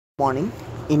Morning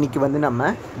இன்றைக்கி வந்து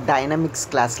நம்ம டைனமிக்ஸ்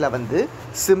கிளாஸில் வந்து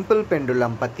சிம்பிள்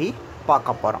பெண்டுலம் பற்றி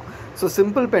பார்க்க போகிறோம். ஸோ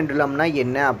சிம்பிள் பெண்டுலம்னா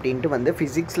என்ன அப்படின்ட்டு வந்து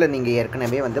ஃபிசிக்ஸில் நீங்கள்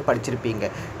ஏற்கனவே வந்து படிச்சிருப்பீங்க.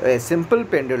 சிம்பிள்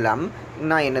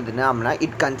பெண்டுலம்னா என்னதுன்னா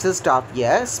it consist of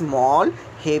a small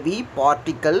heavy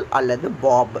particle அல்லது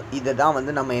பாப். இதை தான்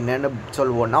வந்து நம்ம என்னென்னு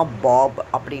சொல்லுவோம்னா பாப்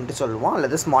அப்படின்ட்டு சொல்லுவோம்,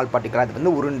 அல்லது ஸ்மால் பார்ட்டிக்கல். அது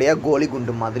வந்து உருண்டையாக கோலி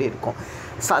குண்டு மாதிரி இருக்கும்.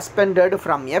 Suspended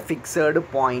from a fixed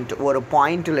point, ஒரு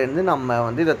பாயிண்ட்லேருந்து நம்ம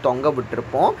வந்து இதை தொங்க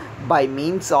விட்டுருப்போம் by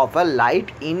means of a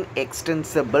light in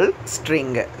extensible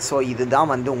string. So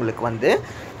இதுதான் வந்து உங்களுக்கு வந்து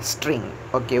ஸ்ட்ரிங்,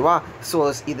 ஓகேவா? ஸோ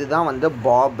இதுதான் வந்து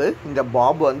பாபு. இந்த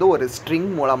பாபு வந்து ஒரு ஸ்ட்ரிங்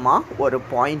மூலமாக ஒரு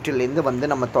பாயிண்ட்லேருந்து வந்து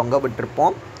நம்ம தொங்க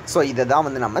விட்டுருப்போம். ஸோ இதை தான்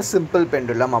வந்து நம்ம சிம்பிள்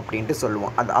பெண்டுலம் அப்படின்ட்டு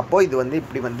சொல்லுவோம். அது அப்போது இது வந்து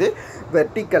இப்படி வந்து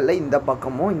வெர்டிக்கலில் இந்த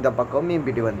பக்கமும்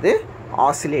இப்படி வந்து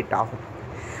ஆசிலேட் ஆகும்.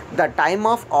 The time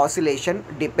of oscillation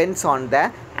depends on the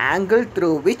angle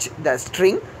through which the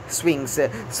string swings.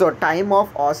 So time of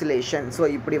oscillation, so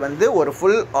இப்படி வந்து ஒரு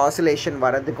ஃபுல் ஆசிலேஷன்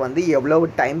வரதுக்கு வந்து எவ்வளவு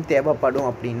டைம் தேவைப்படும்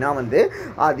அப்படின்னா வந்து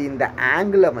அது இந்த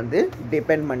ஆங்கிளை வந்து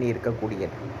டிபெண்ட் பண்ணி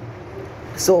இருக்கக்கூடியது.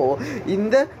 ஸோ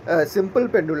இந்த சிம்பிள்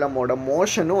பெண்டுலமோட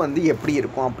மோஷனும் வந்து எப்படி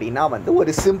இருக்கும் அப்படின்னா வந்து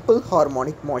ஒரு சிம்பிள்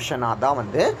ஹார்மோனிக் மோஷனாக தான்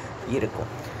வந்து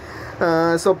இருக்கும்.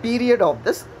 So period of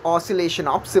this oscillation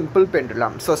of simple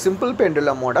pendulum. So simple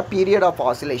பெண்டுலமோட period of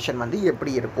oscillation வந்து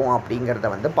எப்படி இருக்கும் அப்படிங்கிறத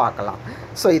வந்து பார்க்கலாம்.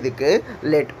 ஸோ இதுக்கு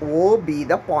let O be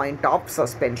the point of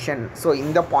suspension. So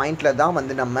இந்த பாயிண்டில் தான்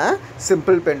வந்து நம்ம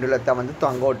சிம்பிள் பெண்டுலத்தை வந்து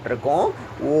தொங்க விட்டுருக்கோம்.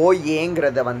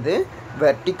 ஓஏங்கிறத வந்து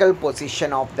vertical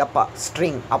position of the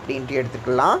string அப்படின்ட்டு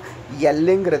எடுத்துக்கலாம்.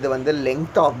 எல்லுங்கிறது வந்து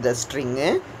லெங்த் ஆஃப் த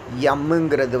ஸ்ட்ரிங்கு,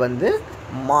 எம்முங்கிறது வந்து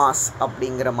மாஸ்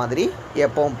அப்படிங்கிற மாதிரி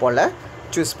எப்பவும் போல்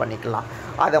சூஸ் பண்ணிக்கலாம்.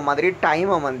 அதை மாதிரி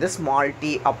டைமை வந்து ஸ்மால்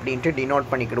டி அப்படின்ட்டு டினோட்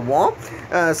பண்ணிக்கிடுவோம்.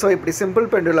 ஸோ இப்படி சிம்பிள்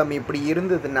பெண்டுலம் இப்படி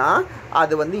இருந்ததுன்னா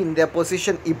அது வந்து இந்த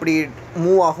பொசிஷன் இப்படி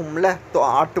மூவ் ஆகும்ல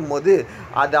ஆட்டும்போது,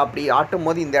 அது அப்படி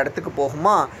ஆட்டும்போது இந்த இடத்துக்கு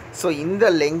போகுமா. ஸோ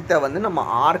இந்த லெங்க்த்தை வந்து நம்ம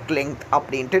ஆர்க் லெங்த்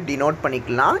அப்படின்ட்டு டினோட்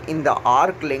பண்ணிக்கலாம். இந்த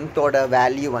ஆர்க் லெங்க்த்தோட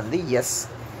வேல்யூ வந்து எஸ்.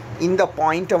 இந்த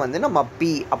பாயிண்ட்டை வந்து நம்ம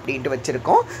பி அப்படின்ட்டு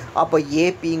வச்சுருக்கோம். அப்போ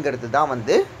ஏபிங்கிறது தான்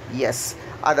வந்து எஸ்.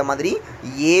 அதை மாதிரி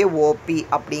ஏஓபி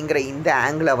அப்படிங்கிற இந்த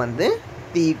ஆங்கிளை வந்து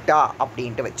தீட்டா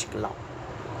அப்படின்ட்டு வச்சுக்கலாம்.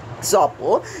 ஸோ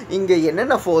அப்போது இங்கே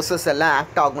என்னென்ன ஃபோர்ஸஸ் எல்லாம்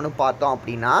ஆக்ட் ஆகும்னு பார்த்தோம்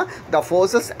அப்படின்னா the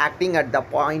forces acting at the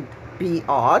point P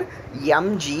R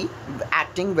mg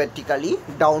acting vertically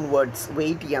downwards.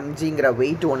 Wait mgங்கிற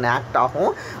wait ஒன்று ஆக்ட்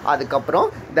ஆகும். அதுக்கப்புறம்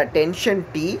த tension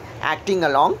T acting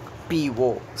along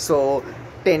PO. So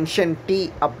tension T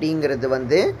அப்படிங்கிறது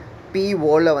வந்து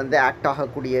POவில் வந்து ஆக்ட்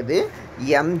ஆகக்கூடியது.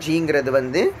 mgங்கிறது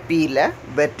வந்து Pயில்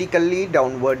வெர்டிக்கல்லி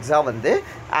டவுன்வர்ட்ஸாக வந்து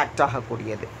ஆக்ட்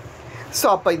ஆகக்கூடியது. ஸோ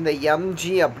அப்போ இந்த mg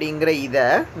அப்படிங்கிற இதை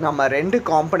நம்ம ரெண்டு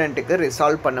காம்பனண்ட்டுக்கு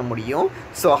ரிசால்வ் பண்ண முடியும்.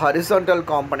 ஸோ ஹரிசாண்டல்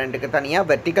காம்பனண்ட்டுக்கு தனியாக,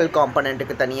 வெர்டிக்கல்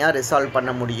காம்பனண்ட்டுக்கு தனியாக ரிசால்வ்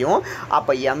பண்ண முடியும்.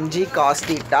 அப்போ mg cos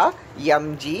theta,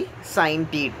 mg sine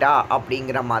theta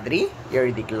அப்படிங்கிற மாதிரி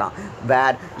எழுதிக்கலாம்.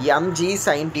 வேர் mg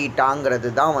சைன்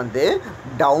தீட்டாங்கிறது தான் வந்து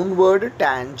டவுன்வேர்டு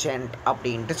டேன்ஜென்ட்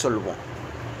அப்படின்ட்டு சொல்லுவோம்.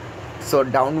 So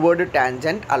downward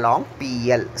tangent along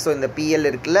PL. So இந்த PL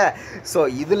இருக்குல்ல, ஸோ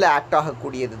இதில் ஆக்ட்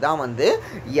ஆகக்கூடியது தான் வந்து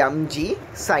mg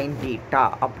சைன் தீட்டா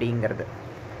அப்படிங்கிறது.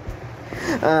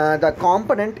 த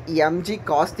component mg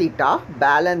cos theta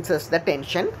balances த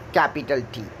டென்ஷன் கேபிட்டல்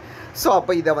T. ஸோ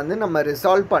அப்போ இதை வந்து நம்ம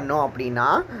ரிசால்வ் பண்ணோம் அப்படின்னா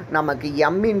நமக்கு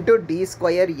m into D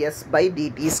square S by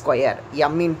DD square,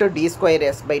 m into D square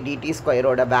S by DD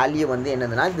ஸ்கொயரோட வேல்யூ வந்து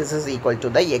என்னதுன்னா this is equal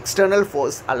to the external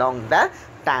force along the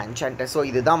tangent. So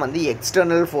இதுதான் வந்து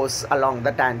external force along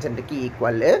the டேன்ஜென்ட்டுக்கு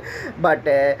equal. But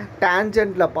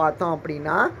டேன்ஜென்ட்டில் பார்த்தோம்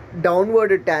அப்படின்னா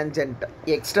downward tangent,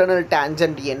 external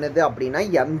tangent என்னது அப்படின்னா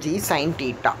mg sine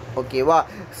theta, ஓகேவா?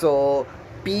 ஸோ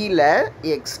Pயில்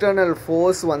எக்ஸ்டர்னல்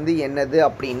ஃபோர்ஸ் வந்து என்னது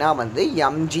அப்படின்னா வந்து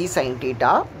mg sine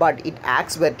theta, but it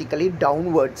acts vertically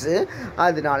டவுன்வர்ட்ஸு,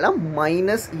 அதனால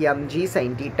மைனஸ் mg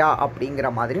சைன் தீட்டா அப்படிங்கிற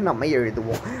மாதிரி நம்ம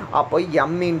எழுதுவோம். அப்போ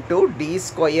m into D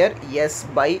square S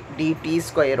by DD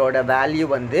ஸ்கொயரோட வேல்யூ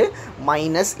வந்து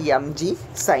மைனஸ் mg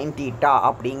சைன் தீட்டா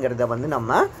அப்படிங்கிறத வந்து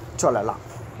நம்ம சொல்லலாம்.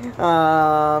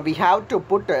 We have to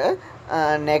put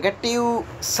negative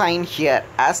sign here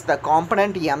as the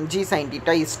component mg sin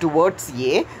theta is towards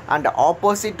A and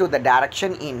opposite to the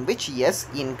direction in which S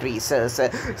increases.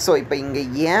 So இப்போ இங்கே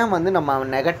ஏன் வந்து நம்ம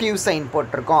நெகட்டிவ் சைன்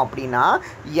போட்டிருக்கோம் அப்படின்னா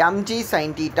mg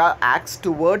sin theta acts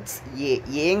towards A,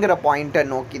 ஏங்கிற பாயிண்ட்டை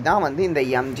நோக்கி தான் வந்து இந்த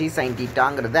mg sin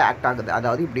thetaங்கிறது ஆக்ட் ஆகுது.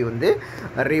 அதாவது இப்படி வந்து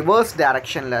ரிவர்ஸ்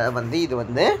டைரக்ஷனில் வந்து இது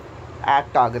வந்து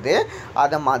ஆக்ட் ஆகுது.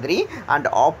 அதை மாதிரி and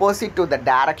opposite to the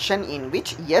direction in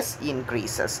which S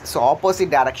increases. So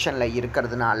opposite டைரக்ஷனில்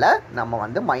இருக்கிறதுனால நம்ம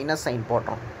வந்து மைனஸ் சைன்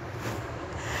போடுறோம்.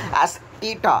 as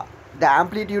theta the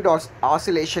amplitude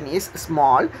oscillation is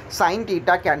small, sin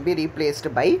theta can be replaced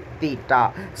by theta.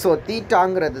 So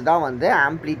thetaங்கிறது தான் வந்து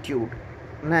amplitude.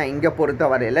 நான் இங்கே பொறுத்த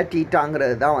வரையில்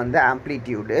டீட்டாங்கிறது தான் வந்து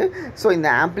ஆம்ப்ளிடியூடு. ஸோ இந்த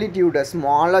ஆம்ப்ளிடியூடை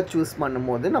ஸ்மாலாக சூஸ்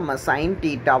பண்ணும்போது நம்ம சைன்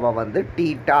டீட்டாவை வந்து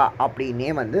டீட்டா அப்படின்னே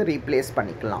வந்து ரீப்ளேஸ்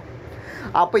பண்ணிக்கலாம்.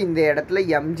 அப்போ இந்த இடத்துல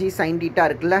எம்ஜி சைன் டீட்டா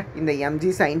இருக்குல்ல, இந்த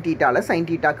எம்ஜி சைன் டீட்டாவில் சைன்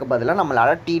டீட்டாக்கு பதிலாக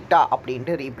நம்மளால் டீட்டா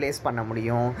அப்படின்ட்டு ரீப்ளேஸ் பண்ண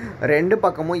முடியும். ரெண்டு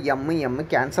பக்கமும் எம்மு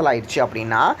கேன்சல் ஆயிடுச்சு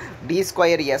அப்படின்னா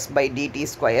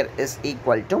d²s/dt² is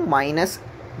equal to minus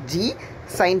G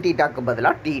sign டீட்டாக்கு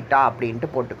பதிலாக டீட்டா அப்படின்ட்டு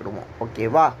போட்டுக்கிடுவோம்.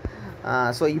 ஓகேவா?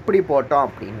 ஸோ இப்படி போட்டோம்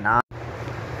அப்படின்னா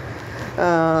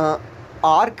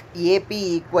arc AB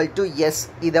equal to S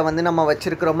இதை வந்து நம்ம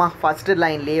வச்சுருக்கிறோமா, ஃபஸ்ட்டு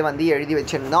லைன்லேயே வந்து எழுதி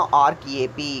வச்சுருந்தோம் arc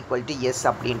AB equal to S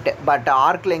அப்படின்ட்டு. பட்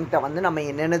ஆர்க் லெங்க்த்தை வந்து நம்ம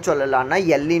என்னென்னு சொல்லலாம்னா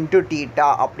எல் இன்ட்டு டீட்டா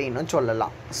அப்படின்னு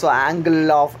சொல்லலாம். ஸோ ஆங்கிள்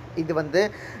ஆஃப் இது வந்து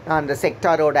அந்த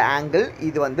செக்டாரோட ஆங்கிள்,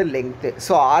 இது வந்து லெங்க்த்து.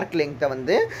 ஸோ ஆர்க் லெங்க்த்தை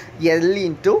வந்து எல்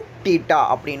இன்ட்டு டீட்டா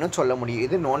அப்படின்னு சொல்ல முடியும்.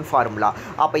 இது நோன் ஃபார்முலா.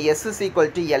 அப்போ S is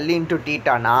equal to L into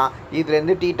டீட்டானா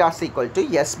இதுலேருந்து theta is equal to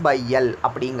S by L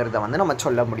அப்படிங்கிறத வந்து நம்ம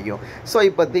சொல்ல முடியும். ஸோ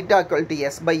இப்போ theta equal to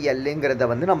S by எல்லுங்கிறத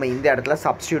வந்து நம்ம இந்த இடத்துல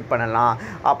சப்ஸ்டியூட் பண்ணலாம்.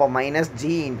 அப்போ minus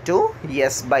G into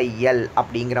S by L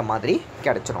அப்படிங்கிற மாதிரி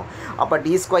கிடச்சிரும். அப்போ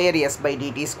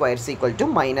d²s/dt² is equal to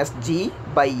minus G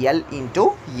by L into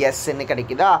எஸ்ன்னு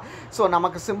கிடைக்குதா? ஸோ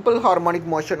நமக்கு சிம்பிள் ஹார்மோனிக்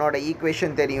மோஷனோட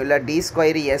ஈக்குவேஷன் தெரியும்ல,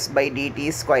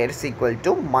 d²s/dt² is equal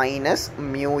to minus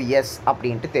mu S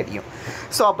அப்படின்ட்டு தெரியும்.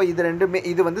 ஸோ அப்போ இது ரெண்டுமே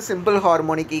இது வந்து சிம்பிள்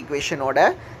ஹார்மோனிக்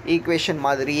ஈக்குவேஷன்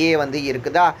மாதிரியே வந்து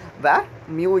இருக்குதா, வேர்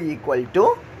mu equal to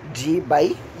G by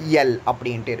L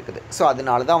அப்படின்ட்டு இருக்குது. ஸோ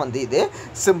அதனால தான் வந்து இது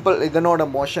சிம்பிள், இதனோட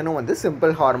மோஷனும் வந்து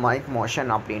சிம்பிள் ஹார்மோனிக்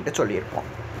மோஷன் அப்படின்ட்டு சொல்லியிருப்போம்.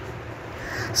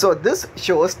 So this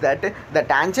shows that the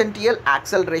tangential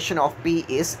acceleration of P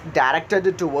is directed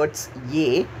towards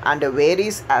A and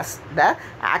varies as the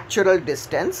actual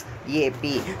distance AP.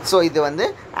 So இது வந்து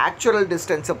actual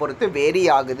distance பொறுத்து வேரி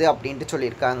ஆகுது அப்படின்ட்டு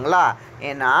சொல்லியிருக்காங்களா.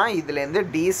 ஏன்னா இதுலேருந்து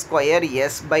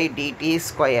d²s/dt²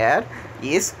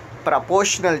 is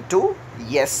proportional to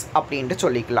S அப்படின்ட்டு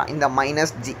சொல்லிக்கலாம். இந்த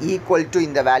மைனஸ் ஜி ஈக்குவல் டு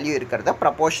இந்த வேல்யூ இருக்கிறத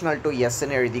ப்ரப்போர்ஷனல் டு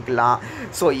எஸ்ன்னு எழுதிக்கலாம்.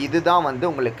 ஸோ இதுதான் வந்து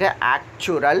உங்களுக்கு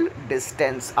ஆக்சுவல்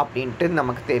டிஸ்டன்ஸ் அப்படின்ட்டு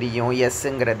நமக்கு தெரியும்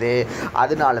எஸ்ஸுங்கிறது.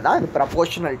 அதனால தான் இது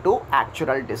ப்ரப்போர்ஷனல் டு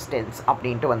ஆக்சுவல் டிஸ்டன்ஸ்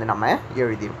அப்படின்ட்டு வந்து நம்ம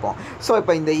எழுதியிருப்போம். ஸோ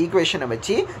இப்போ இந்த ஈக்குவேஷனை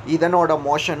வச்சு இதனோட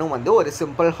மோஷனும் வந்து ஒரு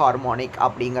சிம்பிள் ஹார்மோனிக்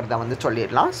அப்படிங்கிறத வந்து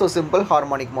சொல்லிடலாம். ஸோ சிம்பிள்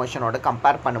ஹார்மோனிக் மோஷனோட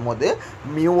கம்பேர் பண்ணும்போது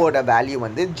மியூவோட வேல்யூ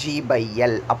வந்து ஜி பை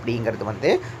எல் அப்படிங்கிறது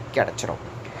வந்து கிடச்சிரும்.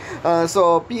 So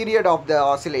period of the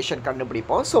oscillation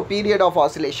கண்டுபிடிப்போம். ஸோ பீரியட் ஆஃப்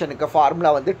ஆசிலேஷனுக்கு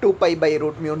ஃபார்முலா வந்து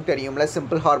 2π/√μன்னு தெரியும்ல,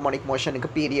 simple harmonic மோஷனுக்கு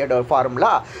period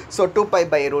formula. So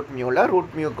 2π/√μவில்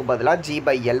 √μக்கு பதிலாக ஜி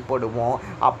பை எல் போடுவோம்.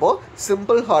 அப்போது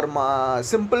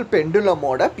சிம்பிள்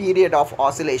பெண்டுலமோட பீரியட் ஆஃப்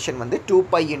ஆசிலேஷன் வந்து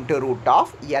 2π ×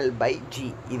 √L/g.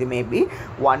 இது மேபி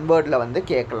ஒன் வேர்டில் வந்து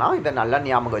கேட்கலாம், இதை நல்லா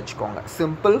ஞாபகம் வச்சுக்கோங்க.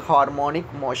 Simple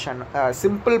harmonic motion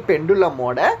simple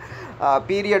பெண்டுலமோட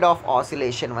period of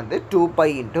oscillation வந்து 2π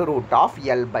 ×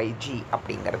 √L/g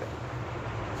அப்படிங்கிறது.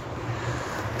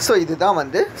 ஸோ இதுதான்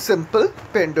வந்து சிம்பிள்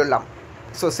பெண்டுலம்.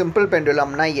 ஸோ சிம்பிள்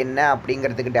பெண்டுலம்னா என்ன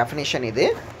அப்படிங்கிறதுக்கு டெஃபினேஷன் இது.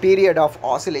 Period of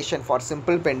oscillation for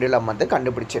simple pendulum வந்து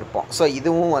கண்டுபிடிச்சிருப்போம். ஸோ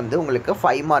இதுவும் வந்து உங்களுக்கு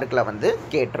 5 மார்க்கில் வந்து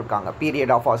கேட்டிருக்காங்க,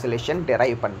 பீரியட் ஆஃப் ஆசிலேஷன்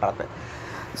டெரைவ் பண்ணுறது.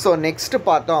 ஸோ நெக்ஸ்ட்டு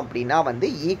பார்த்தோம் அப்படின்னா வந்து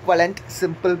ஈக்குவலண்ட்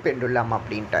சிம்பிள் பெண்டுலம்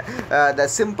அப்படின்ட்டு. த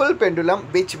simple pendulum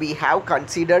which we have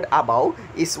considered above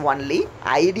is only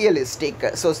idealistic.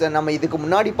 So நம்ம இதுக்கு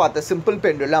முன்னாடி பார்த்த சிம்பிள்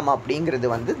பெண்டுலம் அப்படிங்கிறது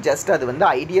வந்து ஜஸ்ட் அது வந்து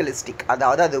ஐடியலிஸ்டிக்,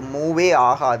 அதாவது அது மூவே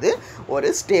ஆகாது, ஒரு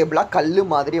ஸ்டேபிளாக கல்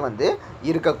மாதிரி வந்து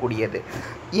இருக்கக்கூடியது.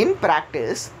 இன்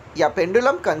practice a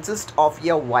pendulum consist of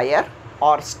a wire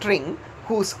R string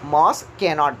whose mass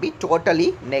cannot be totally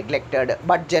neglected.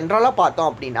 But ஜென்ரலாக பார்த்தோம்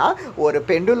அப்படின்னா ஒரு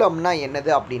பெண்டுலம்னா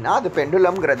என்னது அப்படின்னா, அது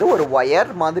பெண்டுலம்ங்கிறது ஒரு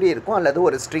ஒயர் மாதிரி இருக்கும் அல்லது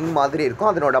ஒரு ஸ்ட்ரிங் மாதிரி இருக்கும்.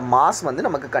 அதனோட மாஸ் வந்து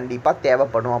நமக்கு கண்டிப்பாக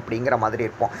தேவைப்படும் அப்படிங்கிற மாதிரி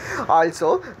இருக்கும். Also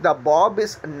the pop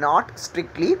is not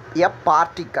strictly a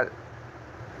particle.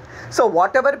 So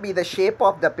whatever be the shape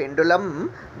of the pendulum,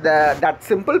 that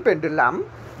simple pendulum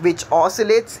which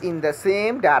oscillates in the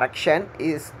same direction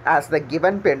is as the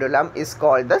given pendulum is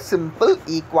called the simple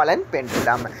equivalent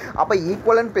pendulum. அப்போ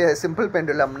equivalent simple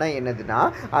பெண்டுலம்னா என்னதுன்னா,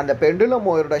 அந்த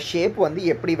பெண்டுலமோட shape வந்து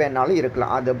எப்படி வேணாலும்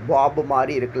இருக்கலாம். அது pop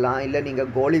மாதிரி இருக்கலாம், இல்லை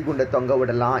நீங்கள் கோலி குண்டை தொங்க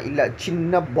விடலாம், இல்லை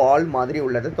சின்ன பால் மாதிரி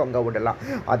உள்ளதை தொங்க விடலாம்.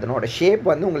 அதனோட ஷேப்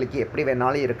வந்து உங்களுக்கு எப்படி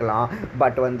வேணாலும் இருக்கலாம்.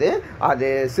 பட் வந்து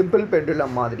அது சிம்பிள்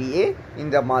பெண்டுலம் மாதிரியே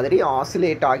இந்த மாதிரி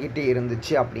ஆசிலேட் ஆகிட்டு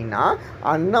இருந்துச்சு அப்படின்னா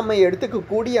நம்ம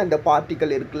எடுத்துக்கக்கூடிய அந்த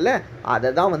பார்ட்டிக்கல் இருக்குல்ல, அதை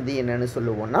தான் வந்து என்னென்னு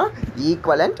சொல்லுவோம்னா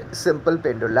ஈக்குவலண்ட் சிம்பிள்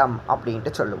பெண்டுலம்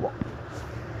அப்படின்ட்டு சொல்லுவோம்.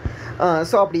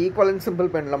 ஸோ அப்படி ஈக்குவலன்ட் சிம்பிள்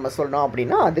பெண்டுலம் நம்ம சொன்னோம்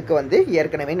அப்படின்னா அதுக்கு வந்து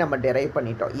ஏற்கனவே நம்ம டெரைவ்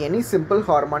பண்ணிட்டோம். Any simple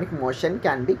harmonic motion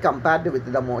can be compared with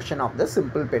the motion of the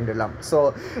simple pendulum. So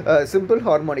simple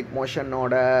harmonic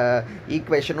மோஷனோட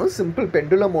ஈக்குவேஷனும் simple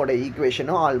பெண்டுலமோட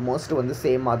ஈக்குவேஷனும் almost வந்து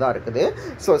சேமாக தான் இருக்குது.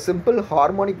 ஸோ சிம்பிள்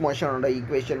ஹார்மோனிக் மோஷனோட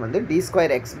ஈக்குவேஷன் வந்து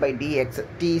d2x/dx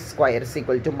t² =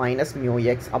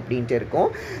 -μx அப்படின்ட்டு இருக்கும்.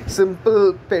 சிம்பிள்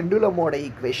பெண்டுலமோட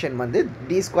ஈக்குவேஷன் வந்து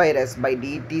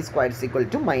d2s/dt²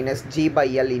 =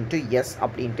 -g/l × s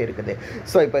அப்படின்ட்டு இருக்குது.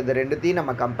 ஸோ இப்போ இது ரெண்டுத்தையும்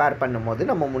நம்ம கம்பேர் பண்ணும்போது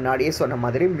நம்ம முன்னாடியே சொன்ன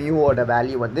மாதிரி மியூவோட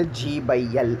வேல்யூ வந்து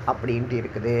g/l அப்படின்ட்டு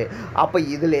இருக்குது. அப்போ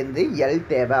இதுலேருந்து l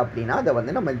தேவை அப்படின்னா அதை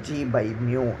வந்து நம்ம g/μ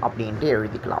அப்படின்ட்டு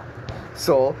எழுதிக்கலாம்.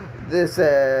 So this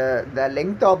the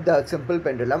length of the simple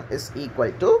pendulum is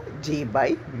equal to g/μ.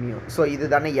 So இது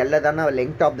தானே L தானே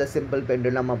length of the simple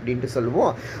pendulum அப்படின்ட்டு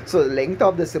சொல்லுவோம். So length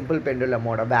of the simple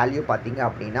pendulumோட value பார்த்தீங்க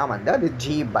அப்படின்னா வந்து அது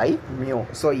g/μ.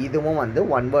 ஸோ இதுவும் வந்து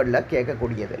ஒன் வேர்டில்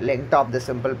கேட்கக்கூடியது. length of the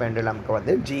simple pendulumக்கு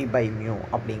வந்து g/μ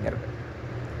அப்படிங்கிறது.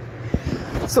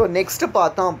 ஸோ நெக்ஸ்ட்டு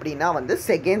பார்த்தோம் அப்படின்னா வந்து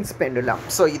செகண்ட்ஸ் பெண்டுலம்.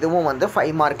 ஸோ இதுவும் வந்து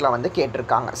 5 மார்க்கில் வந்து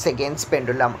கேட்டிருக்காங்க செகண்ட்ஸ்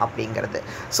பெண்டுலம் அப்படிங்கிறது.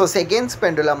 ஸோ செகண்ட்ஸ்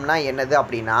பெண்டுலம்னா என்னது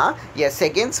அப்படின்னா எ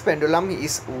seconds pendulum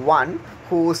is one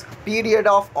whose period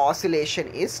of oscillation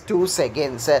is 2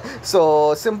 seconds. So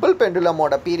simple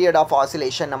பெண்டுலமோட period of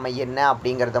oscillation நம்ம என்ன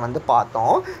அப்படிங்கிறத வந்து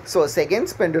பார்த்தோம். ஸோ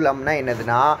செகண்ட்ஸ் பெண்டுலம்னா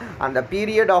என்னதுன்னா அந்த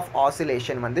பீரியட் ஆஃப்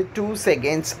ஆசிலேஷன் வந்து 2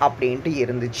 seconds அப்படின்ட்டு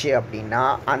இருந்துச்சு அப்படின்னா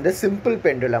அந்த சிம்பிள்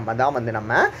பெண்டுலம் தான் வந்து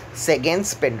நம்ம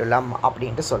செகண்ட்ஸ் பெண்டுலம்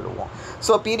அப்படின்ட்டு சொல்லுவோம்.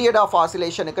 ஸோ பீரியட் ஆஃப்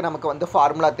ஆசிலேஷனுக்கு நமக்கு வந்து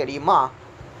ஃபார்முலா தெரியுமா?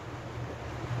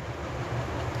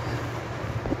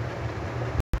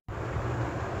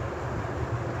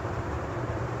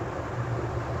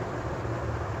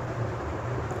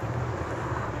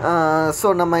 ஸோ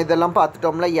நம்ம இதெல்லாம்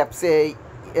பார்த்துட்டோம்ல.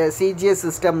 CGS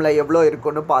சிஸ்டமில் எவ்வளோ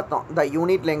இருக்குன்னு பார்த்தோம். The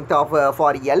unit length of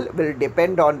for L will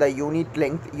depend on the unit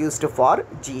length used for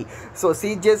G. So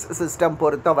CGS system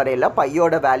பொறுத்த வரையில்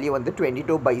பையோட வேல்யூ வந்து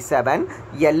 22/7,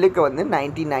 எல்லுக்கு வந்து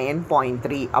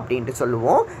 99.3 அப்படின்ட்டு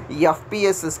சொல்லுவோம்.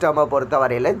 எஃபிஎஸ் சிஸ்டமை பொறுத்த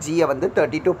வரையில் ஜியை வந்து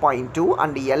 32.2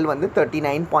 அண்ட் எல் வந்து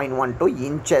 39.12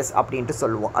 இன்ச்சஸ் அப்படின்ட்டு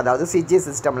சொல்லுவோம். அதாவது சிஜிஎஸ்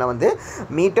சிஸ்டமில் வந்து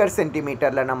மீட்டர்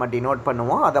சென்டிமீட்டரில் நம்ம டினோட்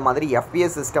பண்ணுவோம். அதை மாதிரி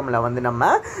எஃபிஎஸ் சிஸ்டமில் வந்து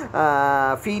நம்ம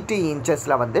ஃபீட்டு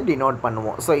இன்ச்சஸில் வந்து டினோட்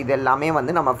பண்ணுவோம். ஸோ இது எல்லாமே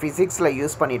வந்து நம்ம ஃபிசிக்ஸில்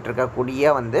யூஸ் பண்ணிகிட்டு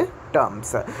இருக்கக்கூடிய வந்து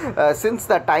terms. Since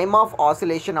the time of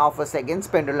oscillation of a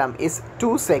seconds pendulum is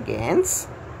 2 seconds,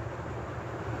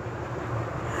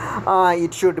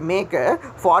 it should make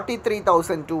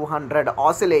 43,200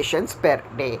 oscillations per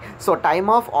day. So time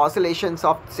of oscillations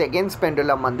of seconds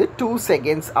pendulum வந்து 2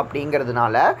 seconds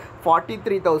அப்படிங்கிறதுனால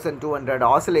 43,200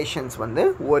 oscillations வந்து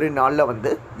ஒரு நாளில்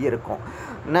வந்து இருக்கும்.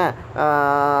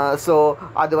 ஸோ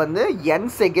அது வந்து n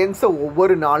செகண்ட்ஸை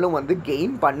ஒவ்வொரு நாளும் வந்து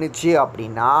கெயின் பண்ணுச்சு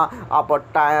அப்படின்னா அப்போ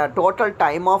டோட்டல்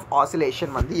டைம் ஆஃப்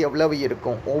ஆசிலேஷன் வந்து எவ்வளவு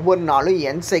இருக்கும்? ஒவ்வொரு நாளும்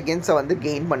n செகண்ட்ஸை வந்து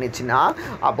கெயின் பண்ணிச்சுன்னா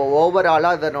அப்போ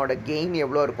ஓவராலாக அதனோட கெயின்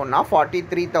எவ்வளோ இருக்கும்னா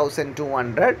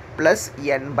 43,200 +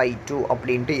 n/2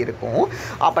 அப்படின்ட்டு இருக்கும்.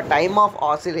 அப்போ டைம் ஆஃப்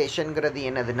ஆசிலேஷனுங்கிறது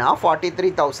என்னதுன்னா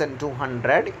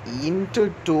 43,200 ×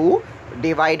 2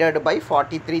 divided by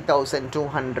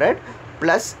 43,200 +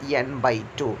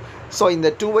 n/2. ஸோ இந்த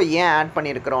 2வை ஏன் ஆட்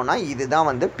பண்ணியிருக்கிறோன்னா இதுதான்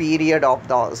வந்து பீரியட் ஆஃப்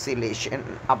த ஆசிலேஷன்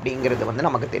அப்படிங்கிறது வந்து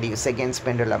நமக்கு தெரியும் செகண்ட்ஸ்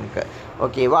பெண்டுலம்க்கு.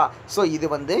 ஓகேவா? ஸோ இது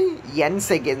வந்து n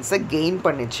செகண்ட்ஸை கெயின்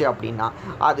பண்ணிச்சு அப்படின்னா,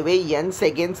 அதுவே n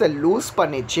செகண்ட்ஸை லூஸ்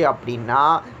பண்ணிச்சு அப்படின்னா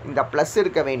இந்த ப்ளஸ்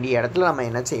இருக்க வேண்டிய இடத்துல நம்ம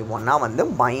என்ன செய்வோம்னா வந்து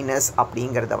மைனஸ்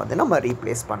அப்படிங்கிறத வந்து நம்ம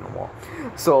ரீப்ளேஸ் பண்ணுவோம்.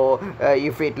 So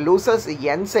if it loses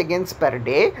n seconds per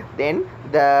day, then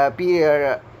the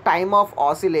time of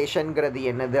ஆசிலேஷனுங்கிறது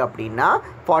என்னது அப்படின்னா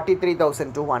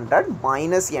 43,200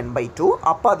 - n/2.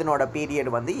 அப்போ அதனோட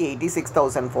பீரியட் வந்து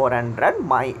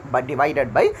 86,400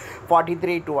 டிவைடட் பை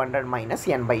 43,200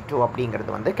 - n/2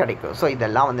 அப்படிங்கிறது வந்து கிடைக்கும். ஸோ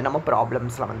இதெல்லாம் வந்து நம்ம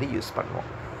ப்ராப்ளம்ஸில் வந்து யூஸ் பண்ணுவோம்.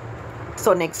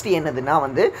 ஸோ நெக்ஸ்ட் என்னதுன்னா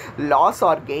வந்து லாஸ்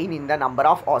ஆர் கெயின் இந்த number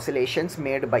of oscillations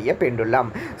Medu by a pendulum.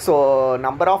 So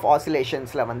number of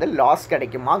ஆசிலேஷன்ஸில் வந்து லாஸ்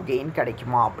கிடைக்குமா கெயின்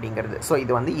கிடைக்குமா அப்படிங்கிறது. ஸோ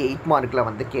இது வந்து 8 மார்க்கில்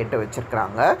வந்து கேட்டு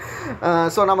வச்சுருக்கிறாங்க.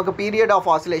 ஸோ நமக்கு period of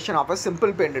oscillation of a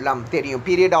simple pendulum தெரியும்.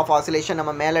 பீரியட் ஆஃப் ஆசிலேஷன்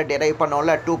நம்ம மேலே டெரைவ்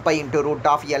பண்ணோம்ல 2π ×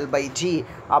 √L/g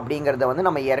அப்படிங்கிறத வந்து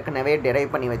நம்ம ஏற்கனவே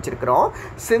டெரைவ் பண்ணி வச்சுருக்கிறோம்.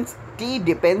 Since t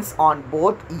depends on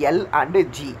both L and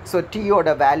G. So டீயோட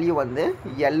value வந்து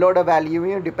எல்லோட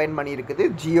வேல்யூவையும் டிபெண்ட் பண்ணியிருக்குது,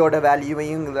 ஜியோட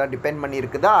வேல்யூவையும் depend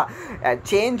பண்ணியிருக்குதா.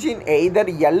 Change in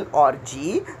either L R G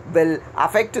will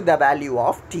affect the value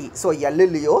of D. So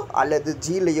எல்லையோ அல்லது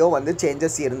ஜிலேயோ வந்து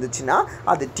சேஞ்சஸ் இருந்துச்சுன்னா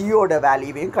அது டீயோட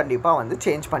வேல்யூவையும் கண்டிப்பாக வந்து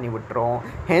சேஞ்ச் பண்ணி விட்டுரும்.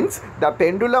 Hence the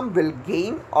pendulum will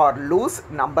gain R loose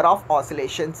number of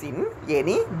oscillations in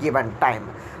any given time.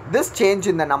 This change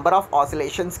in the number of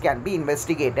oscillations can be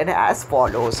investigated as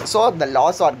follows. So the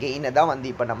loss or gain தான் வந்து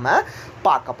இப்போ நம்ம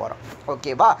பார்க்க போகிறோம்.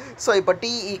 ஓகேவா? So இப்போ t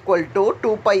equal to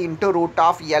 2π into root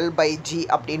of L by G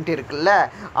அப்படின்ட்டு இருக்குல்ல.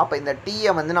 அப்போ இந்த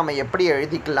டீயை வந்து நம்ம எப்படி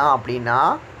எழுதிக்கலாம் அப்படின்னா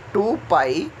 2π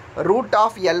ரூட்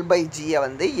ஆஃப் எல் பை ஜியை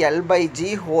வந்து L by G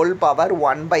whole power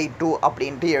 1/2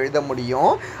 அப்படின்ட்டு எழுத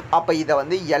முடியும். அப்போ இதை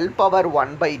வந்து எல் பவர்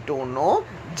 1/2ன்னும்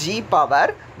ஜி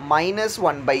பவர்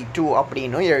 -1/2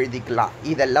 அப்படின்னும் எழுதிக்கலாம்.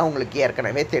 இதெல்லாம் உங்களுக்கு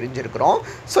ஏற்கனவே தெரிஞ்சிருக்கிறோம்.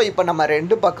 ஸோ இப்போ நம்ம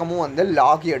ரெண்டு பக்கமும் வந்து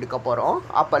லாக் எடுக்க போகிறோம்.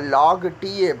 அப்போ லாக்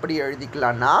டி எப்படி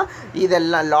எழுதிக்கலாம்னா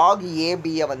இதெல்லாம் லாக்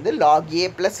ஏபியை வந்து லாக் ஏ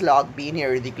ப்ளஸ் லாக் பின்னு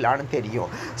எழுதிக்கலான்னு தெரியும்.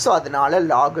 ஸோ அதனால்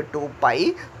lock 2π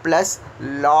plus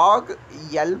lock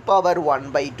L power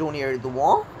 1/2ன்னு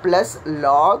எழுதுவோம் ப்ளஸ்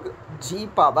லாக் ஜி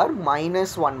பவர்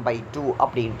 -1/2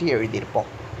 அப்படின்ட்டு எழுதியிருப்போம்.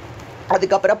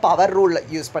 அதுக்கப்புறம் பவர் ரூல்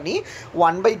யூஸ் பண்ணி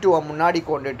 1/2 முன்னாடி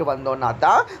கொண்டுட்டு வந்தோன்னா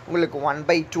தான் உங்களுக்கு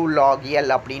 1/2 லாக்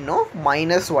எல் அப்படின்னும்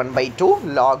 -1/2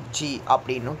 லாக் ஜி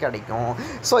அப்படின்னும் கிடைக்கும்.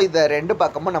 ஸோ இதை ரெண்டு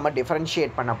பக்கமும் நம்ம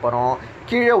டிஃப்ரென்ஷியேட் பண்ண போகிறோம்.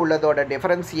 கீழே உள்ளதோட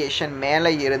டிஃப்ரென்சியேஷன்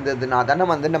மேலே இருந்ததுனா தானே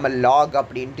வந்து நம்ம லாக்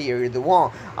அப்படின்ட்டு எழுதுவோம்.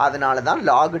 அதனால தான்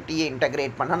லாக் டீயை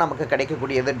இன்டகிரேட் பண்ணால் நமக்கு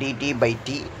கிடைக்கக்கூடியது dt/t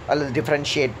அல்லது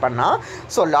டிஃப்ரென்ஷியேட் பண்ணால்.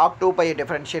 ஸோ லாக் 2π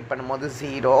டிஃப்ரென்ஷியேட் பண்ணும்போது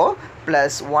 0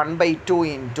 ப்ளஸ் 1/2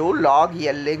 இன்ட்டு லாக்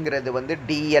எல்லுங்கிறது வந்து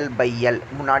dl/l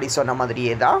முன்னாடி சொன்ன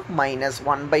மாதிரியே தான்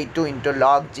 -1/2 இன்ட்டு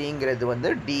லாக் ஜிங்கிறது வந்து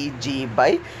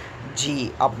dg/g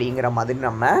அப்படிங்கிற மாதிரி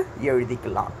நம்ம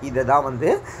எழுதிக்கலாம். இதை தான்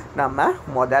வந்து நம்ம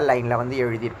முதல் லைனில் வந்து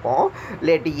எழுதியிருப்போம்.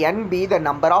 let n be the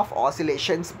number of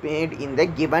oscillations made in the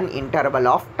given interval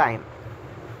of time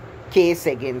k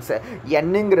seconds.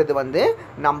 என்னங்கிறது வந்து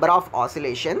நம்பர் ஆஃப்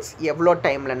ஆசிலேஷன்ஸ் எவ்வளோ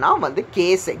டைம்லனா வந்து k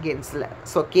செகண்ட்ஸில்.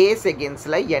 ஸோ k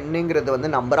செகண்ட்ஸில் என்னங்கிறது வந்து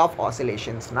நம்பர் ஆஃப்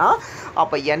ஆசிலேஷன்ஸ்னால்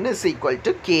அப்போ n is equal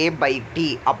to k/t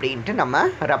அப்படின்ட்டு நம்ம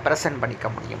ரெப்ரசன்ட் பண்ணிக்க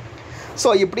முடியும். ஸோ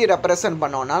இப்படி ரெப்ரசன்ட்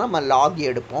பண்ணோன்னா நம்ம லாக்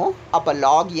எடுப்போம். அப்போ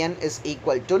lock n is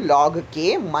equal to log k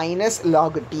minus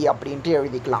log t அப்படின்ட்டு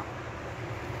எழுதிக்கலாம்.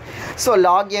 So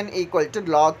lock n equal to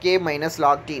log K minus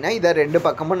lock டீனா இதை ரெண்டு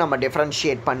பக்கமும் நம்ம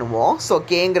டிஃப்ரென்ஷியேட் பண்ணுவோம். ஸோ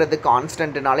கேங்கிறது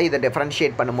கான்ஸ்டன்ட்னால இதை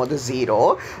டிஃப்ரென்ஷியேட் பண்ணும்போது 0,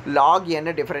 லாக் n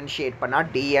டிஃப்ரென்ஷியேட் பண்ணால்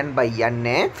dn/n,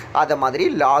 அதை மாதிரி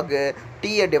லாக்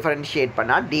டீயை டிஃப்ரென்ஷியேட்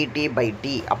பண்ணால்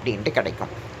dt/t அப்படின்ட்டு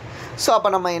கிடைக்கும். ஸோ அப்போ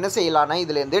நம்ம என்ன செய்யலாம்னா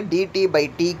இதுலேருந்து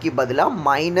dt/tக்கு பதிலாக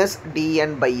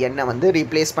 -dn/n வந்து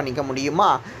ரீப்ளேஸ் பண்ணிக்க முடியுமா?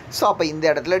 ஸோ அப்போ இந்த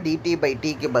இடத்துல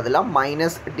dt/tக்கு பதிலாக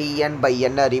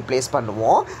 -dn/n ரீப்ளேஸ்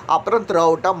பண்ணுவோம். அப்புறம் த்ரூ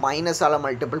அவுட்டாக மைனஸால்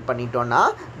மல்டிபிள் பண்ணிட்டோன்னா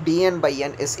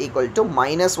dn/n is equal to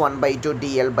 -1/2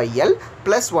 dl/l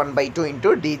plus 1/2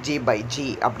 into dg/g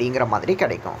அப்படிங்கிற மாதிரி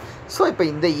கிடைக்கும். ஸோ இப்போ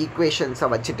இந்த ஈக்குவேஷன்ஸை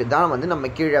வச்சுட்டு தான் வந்து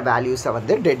நம்ம கீழே வேல்யூஸை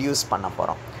வந்து ரெடியூஸ் பண்ண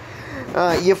போகிறோம்.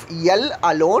 if L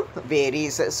alone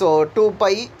varies, so 2π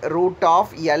root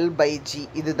of L/g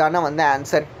இது தானே வந்து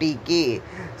ஆன்சர் டிக்கு.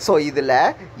 ஸோ இதில்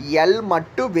L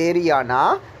மட்டும் வேரி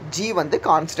ஆனால் G வந்து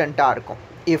கான்ஸ்டண்ட்டாக இருக்கும்.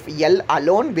 if L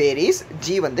alone varies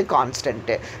G வந்து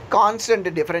கான்ஸ்டன்ட்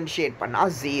டிஃப்ரென்ஷியேட்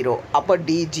பண்ணால் 0, அப்போ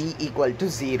dg ஈக்குவல் டு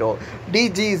 0.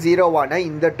 dg 0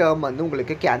 இந்த டேர்ம் வந்து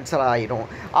உங்களுக்கு கேன்சல் ஆயிரும்.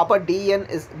 அப்போ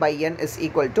dn/n is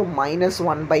equal to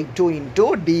 -1/2 into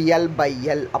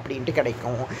dl/l அப்படின்ட்டு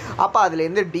கிடைக்கும். அப்போ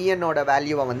அதுலேருந்து dnோட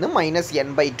வேல்யூவை வந்து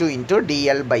 -n/2 இன்ட்டு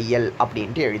dl/l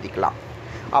அப்படின்ட்டு எழுதிக்கலாம்.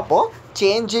 அப்போது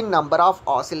change in number of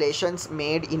oscillations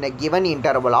made in a given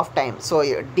interval of time. So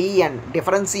dn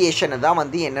டிஃப்ரென்சியேஷனை தான்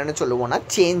வந்து என்னென்னு சொல்லுவோம்னா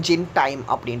சேஞ்ச் இன் டைம்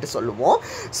அப்படின்ட்டு சொல்லுவோம்.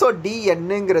 ஸோ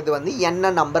dnங்கிறது வந்து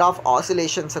என்ன நம்பர் ஆஃப்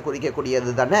ஆசிலேஷன்ஸை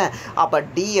குறிக்கக்கூடியது தானே. அப்போ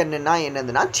dnன்னா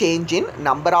என்னதுன்னா change in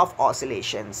number of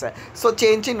oscillations. So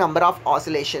change in number of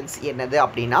oscillations என்னது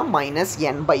அப்படின்னா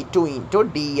 -n/2 இன்ட்டு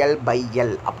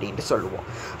dl/l அப்படின்ட்டு சொல்லுவோம்.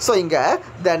 ஸோ இங்கே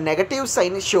the negative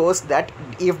sign shows that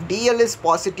if dl is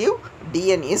positive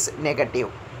dn is negative.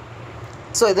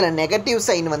 So இதில் நெகட்டிவ்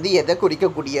சைன் வந்து எதை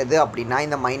குறிக்கக்கூடியது அப்படின்னா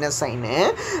இந்த மைனஸ் சைனு.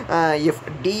 இஃப்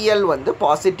dl வந்து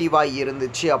பாசிட்டிவாக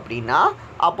இருந்துச்சு அப்படின்னா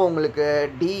அப்போ உங்களுக்கு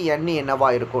dn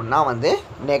என்னவாக இருக்கும்னா வந்து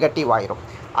நெகட்டிவ் ஆயிரும்.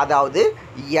 அதாவது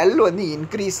L வந்து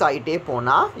இன்க்ரீஸ் ஆகிட்டே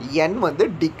போனால் n வந்து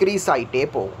டிக்ரீஸ் ஆகிட்டே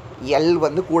போகும். L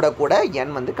வந்து கூட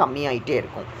n வந்து கம்மியாகிட்டே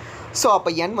இருக்கும். ஸோ அப்போ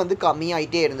n வந்து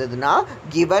கம்மியாகிட்டே இருந்ததுன்னா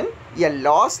given a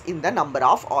loss in the number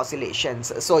of oscillations.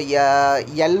 So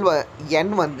n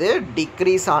வந்து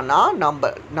டிக்ரீஸ் ஆனால்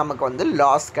நமக்கு வந்து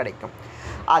லாஸ் கிடைக்கும்.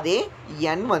 அதே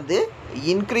n வந்து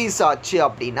இன்க்ரீஸ் ஆச்சு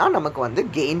அப்படின்னா நமக்கு வந்து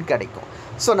கெயின் கிடைக்கும்.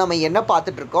 ஸோ நம்ம என்ன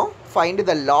பார்த்துட்ருக்கோம், find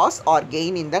the loss R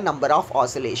gain in the number of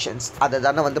oscillations அதை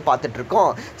தானே வந்து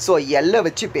பார்த்துட்ருக்கோம். ஸோ எல்லை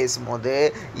வச்சு பேசும்போது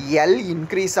எல்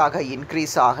இன்க்ரீஸ்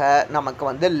ஆக நமக்கு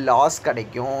வந்து லாஸ்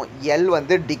கிடைக்கும். எல்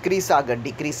வந்து டிக்ரீஸ்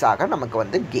ஆக நமக்கு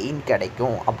வந்து கெயின்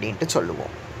கிடைக்கும் அப்படின்ட்டு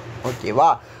சொல்லுவோம். ஓகேவா?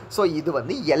 ஸோ இது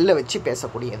வந்து எல்லை வச்சு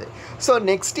பேசக்கூடியது. ஸோ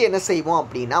நெக்ஸ்ட் என்ன செய்வோம்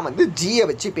அப்படின்னா வந்து ஜியை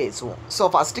வச்சு பேசுவோம். ஸோ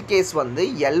ஃபஸ்ட்டு கேஸ் வந்து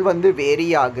எல் வந்து வேரி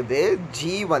ஆகுது,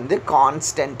 ஜி வந்து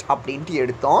கான்ஸ்டன்ட் அப்படின்ட்டு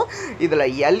எடுத்தோம். இதில்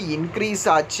எல் இன்க்ரீஸ்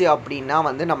ஆச்சு அப்படின்னா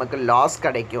வந்து நமக்கு லாஸ்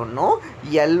கிடைக்கும்னும்,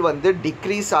 எல் வந்து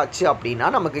டிக்ரீஸ் ஆச்சு அப்படின்னா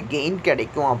நமக்கு கெயின்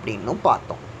கிடைக்கும் அப்படின்னும்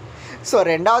பார்த்தோம். ஸோ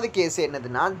ரெண்டாவது கேஸ்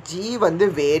என்னதுன்னா ஜி வந்து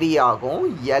வேரி ஆகும்,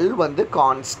 எல் வந்து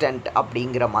கான்ஸ்டன்ட்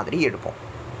அப்படிங்கிற மாதிரி எடுப்போம்.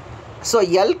 ஸோ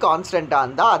எல் கான்ஸ்டண்ட்டாக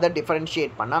இருந்தால் அதை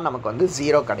டிஃபரன்ஷியேட் பண்ணால் நமக்கு வந்து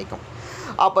 0 கிடைக்கும்.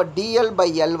 அப்போ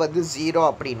dl/L வந்து 0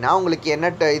 அப்படின்னா உங்களுக்கு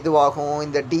என்ன இதுவாகும்,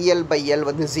 இந்த dl/L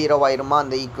வந்து 0 ஆயிருமா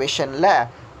அந்த ஈக்குவேஷனில்?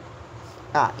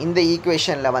 இந்த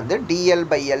ஈக்குவேஷனில் வந்து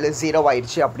dl/L 0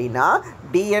 ஆயிடுச்சு அப்படின்னா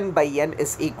dn/n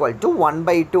is equal to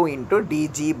 1/2 into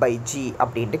dg/g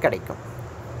அப்படின்ட்டு கிடைக்கும்.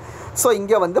 ஸோ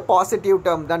இங்கே வந்து பாசிட்டிவ்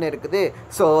டேர்ம் தானே இருக்குது.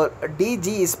 So dg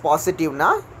is பாசிட்டிவ்னா,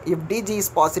 if dg is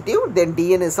positive then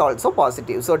dn is also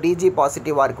positive. So dg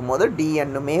பாசிட்டிவாக இருக்கும் போது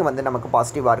dnனுமே வந்து நமக்கு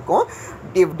பாசிட்டிவாக இருக்கும்.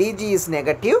 இஃப் dg is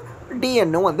நெகட்டிவ்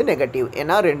dnனும் வந்து நெகட்டிவ்,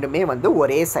 ஏன்னா ரெண்டுமே வந்து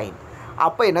ஒரே சைன்.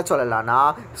 அப்போ என்ன சொல்லலாம்னா,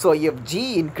 so if g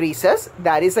increases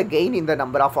there is a gain in the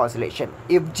number of oscillation,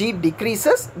 if g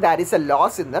decreases there is a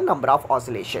loss in the number of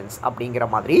oscillations அப்படிங்கிற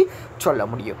மாதிரி சொல்ல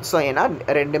முடியும். ஸோ ஏன்னா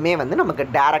ரெண்டுமே வந்து நமக்கு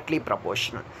டைரக்ட்லி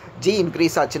ப்ரொபோர்ஷனல். g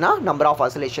இன்க்ரீஸ் ஆச்சுன்னா நம்பர் ஆஃப்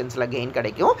ஆசிலேஷன்ஸில் கெயின்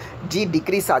கிடைக்கும், g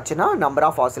டிக்ரீஸ் ஆச்சுன்னா நம்பர்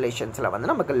ஆஃப் ஆசிலேஷன்ஸில்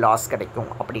வந்து நமக்கு லாஸ் கிடைக்கும்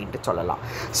அப்படின்ட்டு சொல்லலாம்.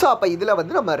 ஸோ அப்போ இதில்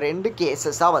வந்து நம்ம ரெண்டு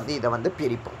கேஸஸாக வந்து இதை வந்து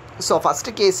பிரிப்போம். ஸோ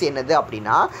ஃபஸ்ட்டு கேஸ் என்னது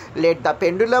அப்படின்னா, let the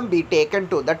pendulum be taken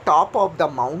to the top of the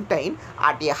mountain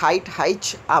at a height h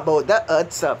above the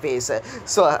earth surface.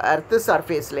 So earth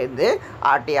சர்ஃபேஸ்லேருந்து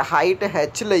at a height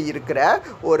ஹெச்சில் இருக்கிற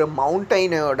ஒரு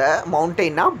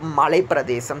மவுண்டைனா மலை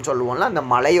பிரதேசம் சொல்லுவோம்ல, அந்த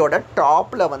மலையோட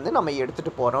டாப்பில் வந்து நம்ம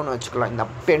எடுத்துகிட்டு போகிறோம்னு வச்சுக்கலாம் இந்த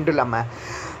பெண்டுலமை.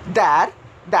 தேர்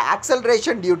the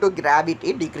acceleration due to gravity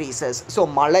decreases. So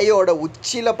மலையோட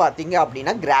உச்சியில் பார்த்தீங்க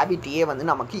அப்படின்னா கிராவிட்டியே வந்து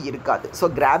நமக்கு இருக்காது. ஸோ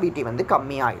கிராவிட்டி வந்து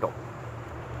கம்மியாயிடும்.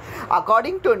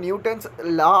 According to Newton's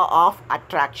law of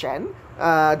attraction,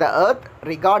 the earth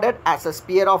regarded as a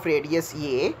sphere of radius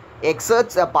a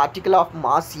exerts a particle of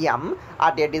mass m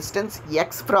at a distance x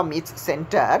from its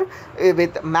center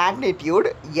with magnitude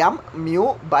m mu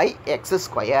by x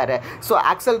square. So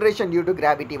acceleration due to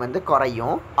gravity வந்து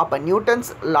குறையும். அப்போ Newton's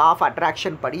law of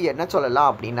attraction படி என்ன சொல்லலாம்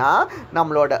அப்படின்னா,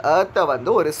 நம்மளோட ஏர்த்தை வந்து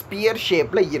ஒரு ஸ்பியர்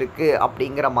ஷேப்பில் இருக்குது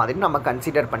அப்படிங்கிற மாதிரி நம்ம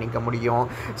கன்சிடர் பண்ணிக்க முடியும்.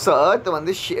 ஸோ ஏர்த்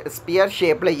வந்து ஸ்பியர்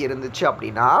ஷேப்பில் இருந்துச்சு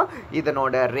அப்படின்னா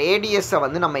இதனோட ரேடியஸை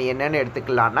வந்து நம்ம என்னென்னு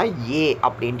எடுத்துக்கலாம்னா a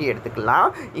அப்படின்ட்டு எடுத்துக்கலாம்.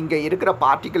 இங்கே இருக்கிற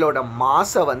பார்ட்டிகளோட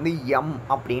மாஸை வந்து m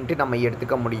அப்படின்ட்டு நம்ம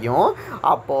எடுத்துக்க முடியும்.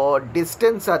 அப்போது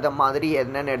டிஸ்டன்ஸ் அதை மாதிரி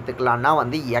என்னென்னு எடுத்துக்கலாம்னா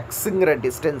வந்து எக்ஸுங்கிற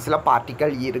டிஸ்டன்ஸில்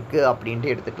பார்ட்டிக்கல் இருக்குது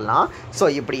அப்படின்ட்டு எடுத்துக்கலாம். ஸோ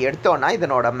இப்படி எடுத்தோன்னா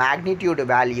இதனோட மேக்னிடியூடு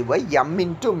வேல்யூவை m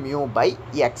into mu by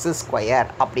x square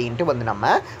அப்படின்ட்டு வந்து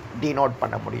நம்ம டினோட்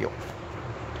பண்ண முடியும்.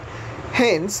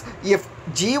 Hence, if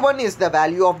g1 is the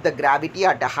value of the gravity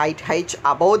at a height h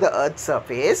above the earth's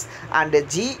surface and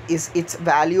g is its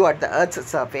value at the earth's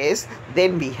surface,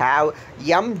 then we have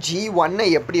mg1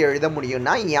 எப்படி எழுத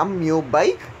முடியும்னா m mu by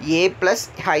a plus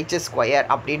h square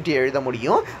அப்படின்ட்டு எழுத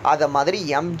முடியும். அதை மாதிரி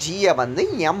mgயை வந்து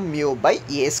m mu by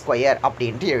a square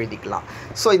அப்படின்ட்டு எழுதிக்கலாம்.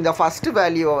 ஸோ இந்த ஃபஸ்ட்டு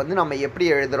வேல்யூவை வந்து நம்ம எப்படி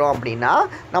எழுதுகிறோம் அப்படின்னா,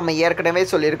 நம்ம ஏற்கனவே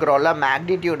சொல்லியிருக்கிறோம்ல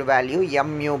magnitude value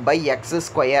m mu by x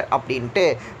square அப்படின்ட்டு.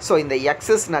 ஸோ இந்த x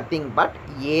is nothing but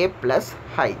a plus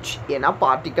h, ஏன்னா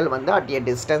பார்ட்டிக்கல் வந்து அட் ஏ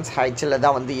டிஸ்டன்ஸ் ஹைச்சில்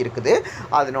தான் வந்து இருக்குது,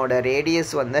 அதனோட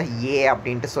ரேடியஸ் வந்து a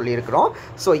அப்படின்ட்டு சொல்லியிருக்கிறோம்.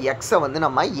 ஸோ எக்ஸை வந்து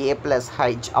நம்ம a plus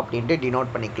h அப்படின்ட்டு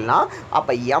டினோட் பண்ணிக்கலாம்.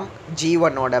 அப்போ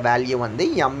mg1ஓட வேல்யூ வந்து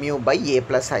m mu by a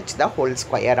plus h தான் ஹோல்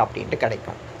ஸ்கொயர் அப்படின்ட்டு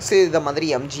கிடைக்கும். ஸோ இதை மாதிரி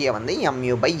mgயை வந்து m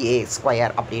mu by a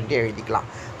square அப்படின்ட்டு எழுதிக்கலாம்.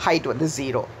 ஹைட் வந்து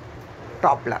 0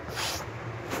 டாப்பில்.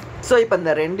 ஸோ இப்போ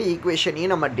இந்த ரெண்டு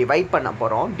ஈக்குவேஷனையும் நம்ம டிவைட் பண்ண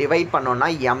போகிறோம். டிவைட் பண்ணோன்னா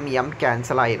m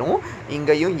கேன்சல் ஆயிரும்,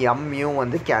 இங்கேயும் mu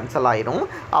வந்து கேன்சல் ஆயிரும்.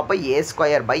 அப்போ a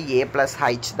square by a plus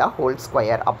h தான் ஹோல்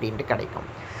ஸ்கொயர் அப்படின்ட்டு கிடைக்கும்.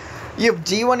 If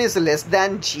g1 is less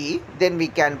than g, then we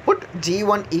can put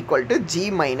g1 equal to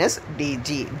g minus dg.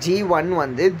 g1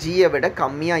 வந்து gயை விட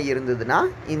கம்மியாக இருந்ததுன்னா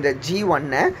இந்த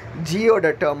g1-ஐ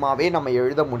gயோட டேர்மாகவே நம்ம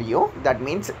எழுத முடியும். That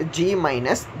means g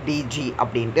minus dg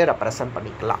அப்படின்ட்டு ரெப்ரசன்ட்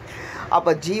பண்ணிக்கலாம்.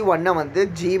 அப்போ g1-ஐ வந்து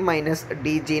g மைனஸ்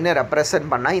டிஜின்னு ரெப்ரசன்ட்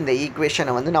பண்ணால் இந்த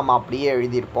ஈக்குவேஷனை வந்து நம்ம அப்படியே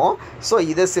எழுதியிருப்போம். ஸோ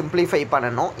இதை சிம்ப்ளிஃபை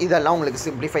பண்ணணும். இதெல்லாம் உங்களுக்கு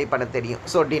சிம்ப்ளிஃபை பண்ண தெரியும்.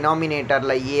 ஸோ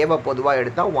டினாமினேட்டரில் ஏவை பொதுவாக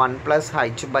எடுத்தால் 1 +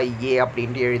 h/a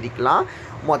அப்படின்ட்டு எழுதிக்கலாம்.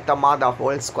 மொத்தமாக த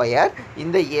ஹோல் ஸ்கொயர்.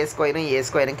 இந்த ஏ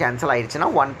ஸ்கொயரும் கேன்சல் ஆகிடுச்சுன்னா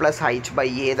 1 +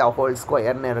 h/a த ஹோல்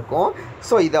ஸ்கொயர்னு இருக்கும்.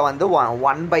 ஸோ இதை வந்து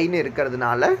 1/ன்னு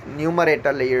இருக்கிறதுனால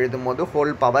நியூமரேட்டரில் எழுதும் போது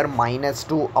ஹோல் பவர்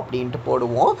 -2 அப்படின்ட்டு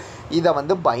போடுவோம். இதை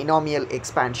வந்து பைனாமியல்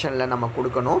எக்ஸ்பேன்ஷனில் நம்ம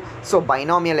கொடுக்கணும். ஸோ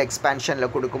பைனாமியல்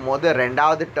எக்ஸ்பேன்ஷனில் கொடுக்கும்போது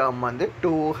ரெண்டாவது டேர்ம் வந்து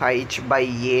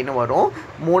 2h/aன்னு வரும்.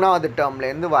 மூணாவது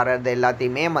டேர்ம்லேருந்து வர்றது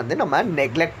எல்லாத்தையுமே வந்து நம்ம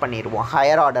நெக்லெக்ட் பண்ணிடுவோம்.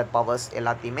 ஹையர் ஆர்டர் பவர்ஸ்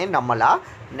எல்லாத்தையுமே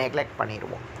நம்மளாக நெக்லெக்ட்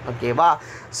பண்ணிடுவோம். ஓகேவா?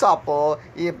 ஸோ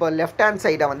அப்போது இப்போ லெஃப்ட் ஹேண்ட்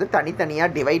சைடை வந்து தனித்தனியாக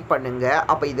டிவைட் பண்ணுங்கள்.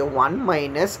 அப்போ இது 1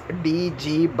 -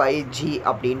 dg/g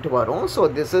அப்படின்ட்டு வரும். So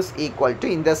this is equal to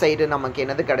இந்த சைடு நமக்கு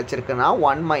என்னது கிடச்சிருக்குன்னா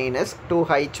 1 -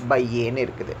 2h/aன்னு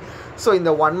இருக்குது. ஸோ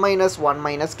இந்த 1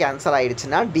 - கேன்சல்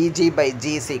ஆகிடுச்சுன்னா dg/g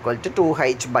 =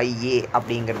 2h/a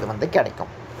அப்படிங்கிறது வந்து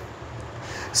கிடைக்கும்.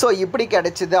 ஸோ இப்படி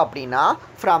கிடைச்சிது அப்படின்னா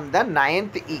from the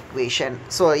 9th equation.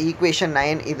 So equation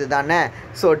 9 இது தானே.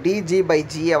 ஸோ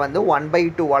dg/gயை வந்து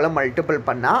 1/2ஆல் மல்டிபிள்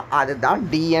பண்ணால் அதுதான்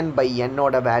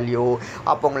dn/nோட வேல்யூ.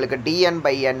 அப்போ உங்களுக்கு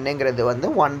dn/nங்கிறது வந்து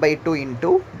 1/2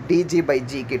 இன்ட்டு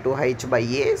dg/gக்கு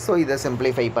 2h/a. ஸோ இதை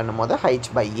சிம்பிளிஃபை பண்ணும்போது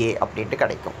h/a அப்படின்ட்டு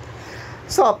கிடைக்கும்.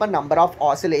 ஸோ அப்போ நம்பர் ஆஃப்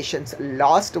ஆசிலேஷன்ஸ்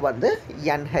லாஸ்ட் வந்து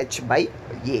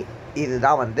nh/a.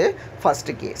 இதுதான் வந்து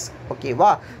ஃபஸ்ட்டு கேஸ். ஓகேவா?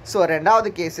 ஸோ ரெண்டாவது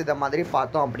கேஸ் இதை மாதிரி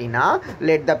பார்த்தோம் அப்படின்னா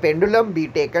let the pendulum be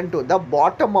taken to the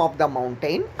bottom of the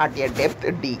mountain at a depth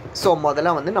d. So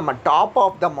முதல்ல வந்து நம்ம டாப்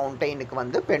ஆஃப் த மவுண்டெயினுக்கு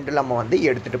வந்து பெண்டுலம் வந்து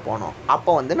எடுத்துகிட்டு போனோம்.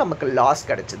 அப்போ வந்து நமக்கு லாஸ்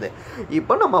கிடச்சிது.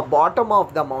 இப்போ நம்ம பாட்டம்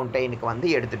ஆஃப் த மவுண்டெயினுக்கு வந்து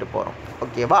எடுத்துகிட்டு போகிறோம்.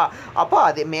 ஓகேவா? அப்போ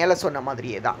அது மேலே சொன்ன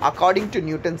மாதிரியே தான். According to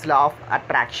Newton's law of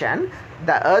attraction,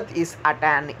 the earth is at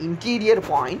an interior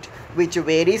point which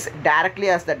varies directly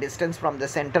as the distance from the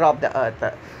center of the earth.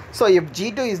 So if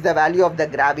g2 is the value of the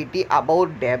gravity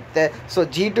above depth, so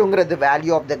g2ங்கிறது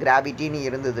value of the gravity ன்னு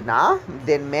இருந்ததுன்னா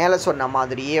தென் மேலே சொன்ன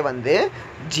மாதிரியே வந்து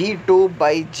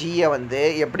g2/gயை வந்து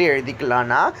எப்படி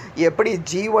எழுதிக்கலான்னா, எப்படி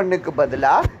g1க்கு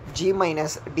பதிலாக g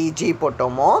 - dg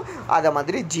போட்டோமோ அதை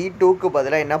மாதிரி g2க்கு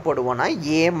பதிலாக என்ன போடுவோன்னா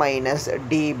a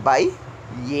 -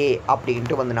 d/a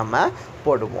அப்படின்ட்டு வந்து நம்ம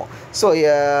போடுவோம். ஸோ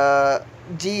a -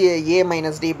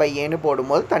 d/aன்னு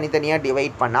போடும்போது தனித்தனியாக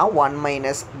டிவைட் பண்ணால் 1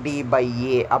 -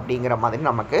 d/a அப்படிங்கிற மாதிரி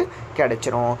நமக்கு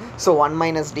கிடச்சிரும். ஸோ 1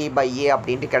 - d/a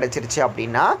அப்படின்ட்டு கிடச்சிருச்சு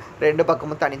அப்படின்னா ரெண்டு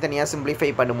பக்கமும் தனித்தனியாக சிம்பிளிஃபை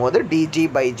பண்ணும்போது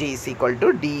dg/g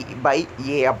 =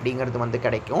 d/a அப்படிங்கிறது வந்து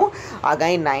கிடைக்கும்.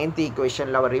 அகைன் 9th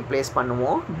ஈக்குவேஷனில் ரீப்ளேஸ்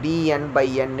பண்ணுவோம்.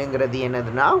 dn/nங்கிறது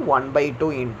என்னதுன்னா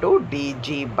 1/2 இன்ட்டு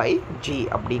dg/g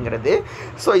அப்படிங்கிறது.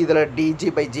 ஸோ இதில்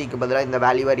dg/gக்கு பதிலாக இந்த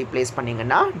வேல்யூவை ரீப்ளேஸ்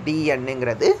பண்ணிங்கன்னா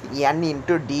dnங்கிறது n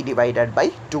into d divided by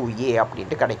 2a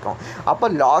அப்படின்ட்டு கிடைக்கும். அப்போ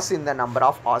loss in the number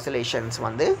of oscillations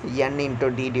வந்து n into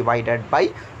d divided by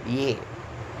a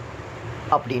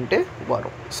அப்படின்ட்டு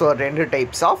வரும். ஸோ ரெண்டு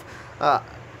டைப்ஸ் ஆஃப்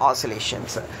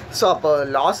ஆசிலேஷன்ஸ். ஸோ அப்போ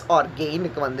லாஸ் ஆர்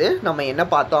கெயினுக்கு வந்து நம்ம என்ன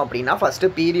பார்த்தோம் அப்படின்னா ஃபஸ்ட்டு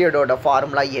பீரியடோட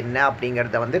ஃபார்முலா என்ன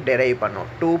அப்படிங்கிறத வந்து டெரைவ் பண்ணோம்.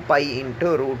 2π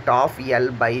 ×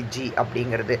 √L/g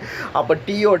அப்படிங்கிறது. அப்போ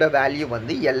டீயோட வேல்யூ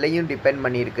வந்து எல்லையும் டிபெண்ட்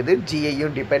பண்ணியிருக்குது,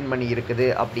 ஜியையும் டிபெண்ட் பண்ணியிருக்குது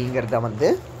அப்படிங்கிறத வந்து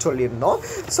சொல்லியிருந்தோம்.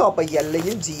 ஸோ அப்போ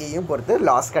எல்லையும் ஜியையும் பொறுத்து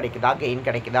லாஸ் கிடைக்குதா கெயின்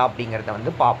கிடைக்குதா அப்படிங்கிறத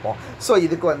வந்து பார்ப்போம். ஸோ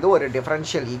இதுக்கு வந்து ஒரு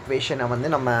டிஃப்ரென்ஷியல் ஈக்குவேஷனை வந்து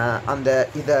நம்ம அந்த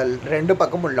இதை ரெண்டு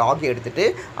பக்கமும் லாக் எடுத்துகிட்டு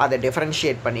அதை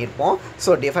டிஃப்ரென்ஷியேட் பண்ணியிருப்போம்.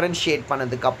 ஸோ டிஃபரன்ஷியேட்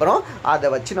பண்ணதுக்கப்புறம் அதை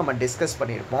வச்சு நம்ம டிஸ்கஸ்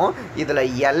பண்ணியிருப்போம். இதில்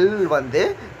எல் வந்து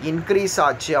இன்க்ரீஸ்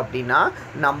ஆச்சு அப்படின்னா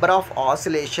நம்பர் ஆஃப்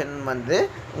ஆசிலேஷன் வந்து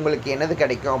உங்களுக்கு என்னது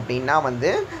கிடைக்கும் அப்படின்னா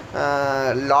வந்து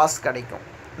லாஸ் கிடைக்கும்.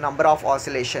 நம்பர் ஆஃப்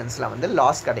ஆசிலேஷன்ஸில் வந்து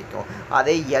லாஸ் கிடைக்கும்.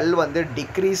 அதே எல் வந்து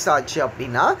டிக்ரீஸ் ஆச்சு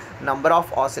அப்படின்னா நம்பர்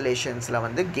ஆஃப் ஆசிலேஷன்ஸில்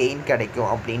வந்து கெயின் கிடைக்கும்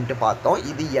அப்படின்ட்டு பார்த்தோம்.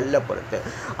 இது எல்லை பொறுத்து.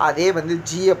 அதே வந்து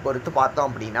ஜியை பொறுத்து பார்த்தோம்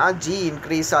அப்படின்னா ஜி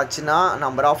இன்க்ரீஸ் ஆச்சுன்னா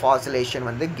நம்பர் ஆஃப் ஆசிலேஷன்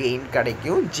வந்து கெயின்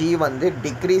கிடைக்கும். ஜி வந்து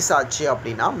டிக்ரீஸ் ஆச்சு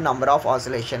அப்படின்னா நம்பர் ஆஃப்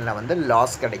ஆசிலேஷனில் வந்து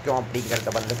லாஸ் கிடைக்கும்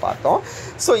அப்படிங்கிறத வந்து பார்த்தோம்.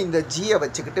 ஸோ இந்த ஜியை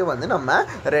வச்சுக்கிட்டு வந்து நம்ம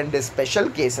ரெண்டு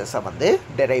ஸ்பெஷல் கேசஸை வந்து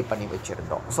டெரைவ் பண்ணி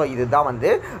வச்சுருந்தோம். ஸோ இதுதான்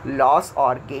வந்து loss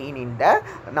R gain in the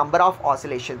number of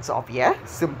oscillations of a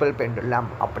simple pendulum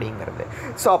அப்படிங்கிறது.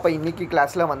 ஸோ அப்போ இன்றைக்கி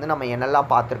கிளாஸில் வந்து நம்ம என்னெல்லாம்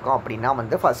பார்த்துருக்கோம் அப்படின்னா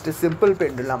வந்து ஃபஸ்ட்டு சிம்பிள்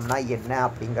பெண்டுலம்னா என்ன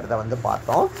அப்படிங்கிறத வந்து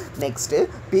பார்த்தோம். Next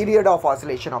period of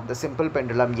oscillation of the simple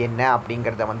pendulum என்ன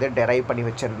அப்படிங்கிறத வந்து டெரைவ் பண்ணி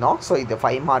வச்சுருந்தோம். ஸோ இது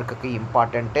 5 மார்க்குக்கு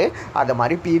இம்பார்ட்டண்ட்டு. அது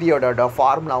மாதிரி பீரியடோட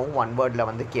ஃபார்முலாவும் 1 வேர்டில்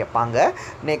வந்து கேட்பாங்க.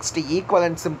 நெக்ஸ்ட்டு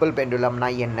ஈக்குவலன்ட் சிம்பிள்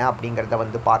பெண்டுலம்னா என்ன அப்படிங்கிறத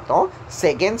வந்து பார்த்தோம்.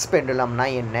 செகண்ட்ஸ் பெண்டுலம்னா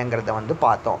என்னங்கிறத வந்து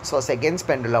பார்த்தோம். ஸோ செகண்ட்ஸ்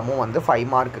பெண்டுலமும் வந்து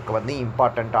 5 மார்க்குக்கு வந்து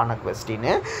இம்பார்ட்டண்ட்டான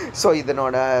கொஸ்டின்னு. ஸோ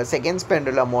இதனோட செகண்ட்ஸ்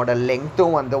பெண்டுலமோட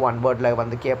லெங்க்த்தும் வந்து 1 வேர்டில்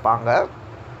வந்து கேட்பாங்க.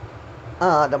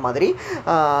 அந்த மாதிரி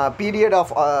பீரியட்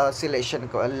ஆஃப்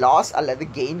ஆசிலேஷனுக்கு லாஸ் அல்லது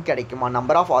கெயின் கிடைக்குமா,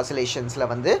 நம்பர் ஆஃப் ஆசிலேஷன்ஸில்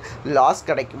வந்து லாஸ்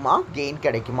கிடைக்குமா கெயின்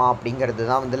கிடைக்குமா அப்படிங்கிறது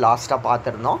தான் வந்து லாஸ்ட்டாக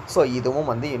பார்த்துருந்தோம். ஸோ இதுவும்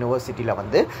வந்து யூனிவர்சிட்டியில்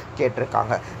வந்து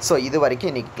கேட்டிருக்காங்க. ஸோ இது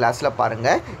வரைக்கும் இன்றைக்கி கிளாஸில்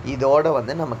பாருங்கள். இதோட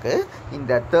வந்து நமக்கு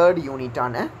இந்த 3rd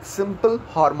யூனிட்டான சிம்பிள்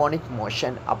ஹார்மோனிக்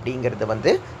மோஷன் அப்படிங்கிறது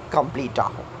வந்து கம்ப்ளீட்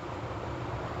ஆகும்.